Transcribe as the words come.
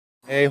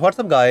Hey, what's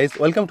up guys?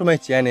 Welcome to my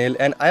channel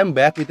and I am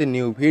back with a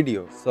new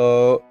video.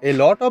 So, a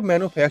lot of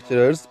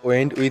manufacturers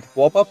went with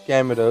pop-up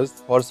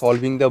cameras for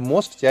solving the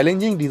most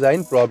challenging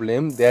design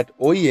problem that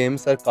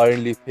OEMs are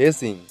currently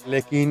facing.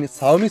 लेकिन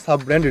Xiaomi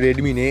सब brand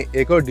Redmi ने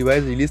एक और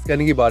device release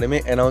करने के बारे में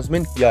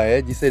announcement किया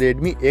है जिसे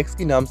Redmi X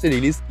के नाम से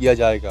रिलीज किया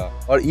जाएगा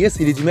और ये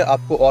सीरीज में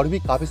आपको और भी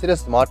काफी सारे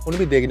स्मार्टफोन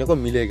भी देखने को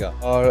मिलेगा।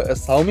 और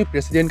Xiaomi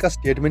प्रेसिडेंट का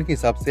स्टेटमेंट के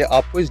हिसाब से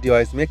आपको इस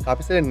डिवाइस में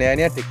काफी सारे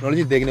नया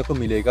टेक्नोलॉजी देखने को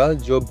मिलेगा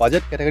जो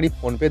बजट कैटेगरी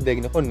फोन पे देखने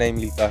को नहीं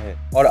मिलता है।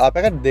 और आप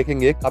अगर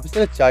देखेंगे काफी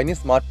सारे Chinese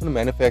smartphone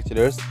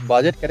manufacturers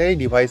budget category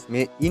device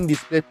में इन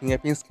डिस्प्ले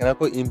फिंगरप्रिंट स्कैनर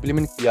को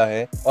इम्प्लीमेंट किया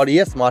है और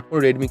यह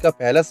स्मार्टफोन रेडमी का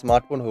पहला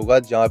स्मार्टफोन होगा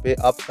जहां पे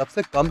आप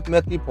सबसे कम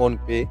कीमत की फोन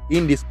पे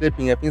in display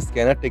fingerprint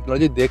scanner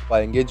technology देख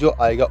पाएंगे जो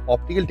आएगा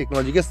ऑप्टिकल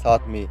टेक्नोलॉजी के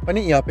साथ में।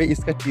 मैंने यहाँ पे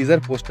इसका टीजर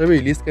पोस्टर भी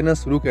रिलीज करना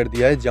शुरू कर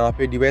दिया है जहाँ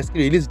पे डिवाइस की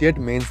रिलीज डेट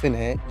मेंशन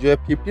है जो है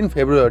 15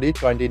 फरवरी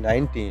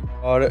 2019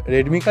 और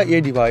रेडमी का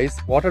ये device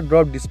water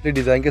drop display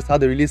design के साथ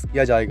रिलीज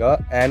किया जाएगा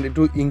and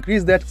to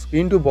increase that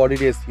screen to body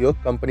ratio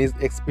companies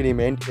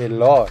experiment a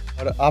lot.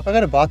 और आप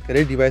अगर बात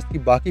करें डिवाइस की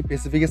बाकी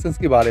स्पेसिफिकेशंस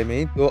के बारे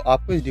में तो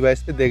आपको इस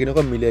डिवाइस पे देखने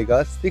को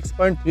मिलेगा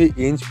 6.3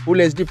 inch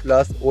full HD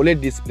plus OLED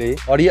display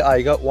और ये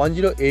आएगा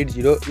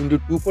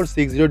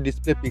 1080x2460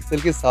 डिस्प्ले पिक्सल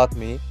के साथ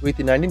में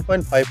विथ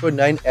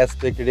 19.5/9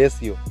 एस्पेक्ट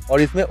रेशियो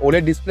और इसमें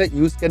ओलेड डिस्प्ले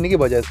यूज करने की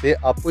वजह से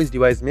आपको इस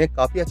डिवाइस में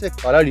काफी अच्छा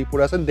कलर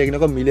रिप्रोडक्शन देखने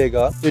को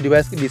मिलेगा जो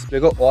डिवाइस की डिस्प्ले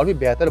को और भी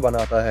बेहतर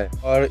बनाता है।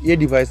 और ये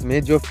डिवाइस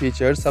में जो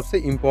फीचर सबसे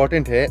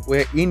इम्पोर्टेंट है वो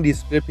है इन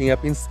डिस्प्ले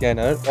फिंगरप्रिंट स्कैनर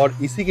और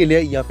इसी के लिए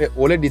यहाँ पे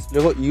ओलेड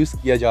डिस्प्ले को यूज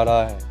किया जा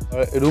रहा है।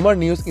 और रूमर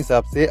न्यूज के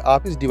हिसाब से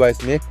आप इस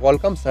डिवाइस में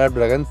Qualcomm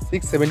स्नैपड्रैगन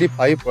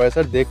 675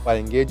 प्रोसेसर देख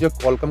पाएंगे जो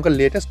Qualcomm का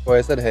लेटेस्ट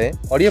प्रोसेसर है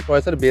और ये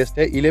प्रोसेसर बेस्ड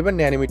है 11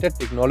 नैनोमीटर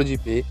टेक्नोलॉजी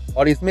पे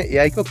और इसमें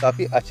एआई को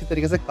काफी अच्छी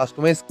तरीके से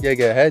कस्टमाइज किया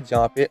गया है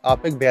जहाँ पे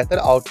आप एक बेहतर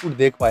आउटपुट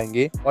देख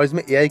पाएंगे और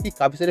इसमें एआई की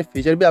काफी सारे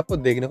फीचर भी आपको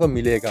देखने को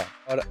मिलेगा।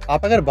 और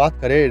आप अगर बात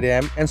करें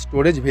रैम एंड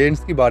स्टोरेज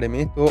वेरिएंट्स के बारे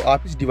में तो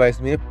आप इस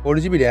डिवाइस में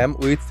 4GB RAM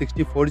with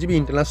 64GB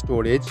internal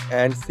storage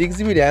and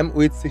 6GB RAM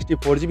with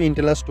 64GB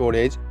internal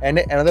storage and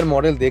another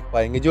model देख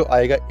पाएंगे जो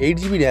आएगा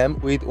 8GB RAM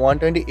with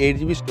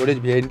 128GB storage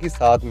variant के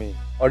साथ में।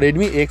 और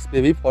Redmi X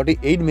पे भी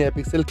 48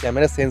 मेगापिक्सल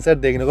कैमरा सेंसर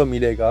देखने को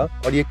मिलेगा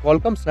और ये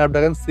Qualcomm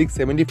Snapdragon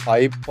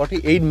 675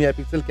 48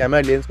 megapixel camera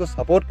lens को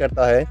सपोर्ट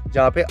करता है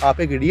जहाँ पे आप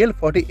एक रियल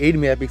 48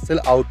 मेगापिक्सल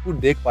आउटपुट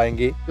देख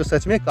पाएंगे जो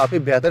सच में काफी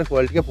बेहतर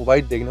क्वालिटी का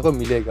प्रोवाइड देखने को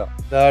मिलेगा।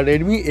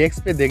 Redmi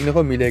X पे देखने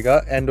को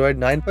मिलेगा Android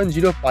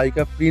 9.0 Pie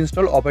का pre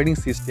install operating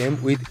system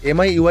with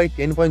MIUI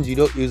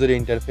 10.0 user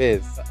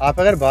interface. आप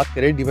अगर बात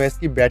करें डिवाइस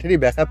की बैटरी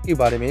बैकअप के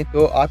बारे में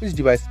तो आप इस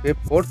डिवाइस पे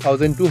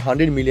 4200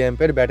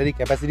 mAh बैटरी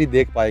कैपेसिटी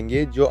देख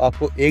पाएंगे जो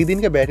आपको एक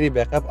दिन का बैटरी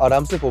बैकअप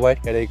आराम से प्रोवाइड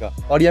करेगा।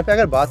 और यहाँ पे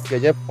अगर बात किया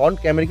जाए फ्रंट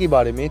कैमरे के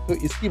बारे में तो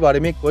इसके बारे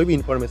में कोई भी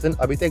इंफॉर्मेशन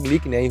अभी तक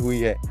लीक नहीं हुई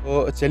है।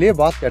 तो चलिए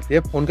बात करते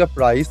हैं फोन का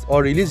प्राइस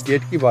और रिलीज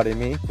डेट के बारे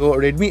में। तो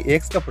Redmi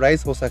X का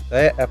प्राइस हो सकता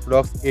है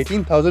अप्रोक्स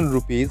 18,000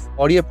 रुपीज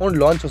और ये फोन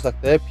लॉन्च हो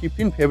सकता है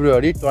 15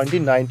 फरवरी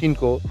 2019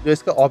 को जो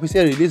इसका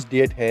ऑफिशियल रिलीज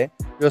डेट है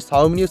जो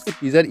Xiaomi ने उसके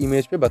टीजर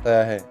इमेज पे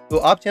बताया है। तो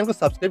आप चैनल को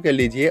सब्सक्राइब कर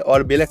लीजिए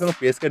और बेल आइकन को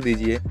प्रेस कर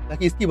दीजिए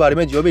ताकि इसके बारे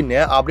में जो भी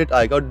नया अपडेट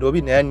आएगा और जो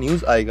भी नया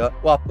न्यूज आएगा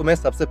वो आपको मैं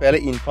सबसे पहले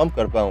इन्फॉर्म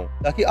कर पाऊँ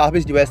ताकि आप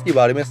इस डिवाइस के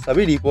बारे में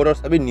सभी रिपोर्ट और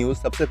सभी न्यूज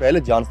सबसे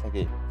पहले जान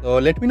सके। So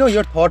let me know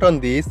your thought on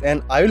this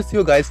and I will see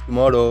you guys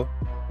tomorrow.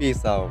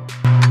 Peace out.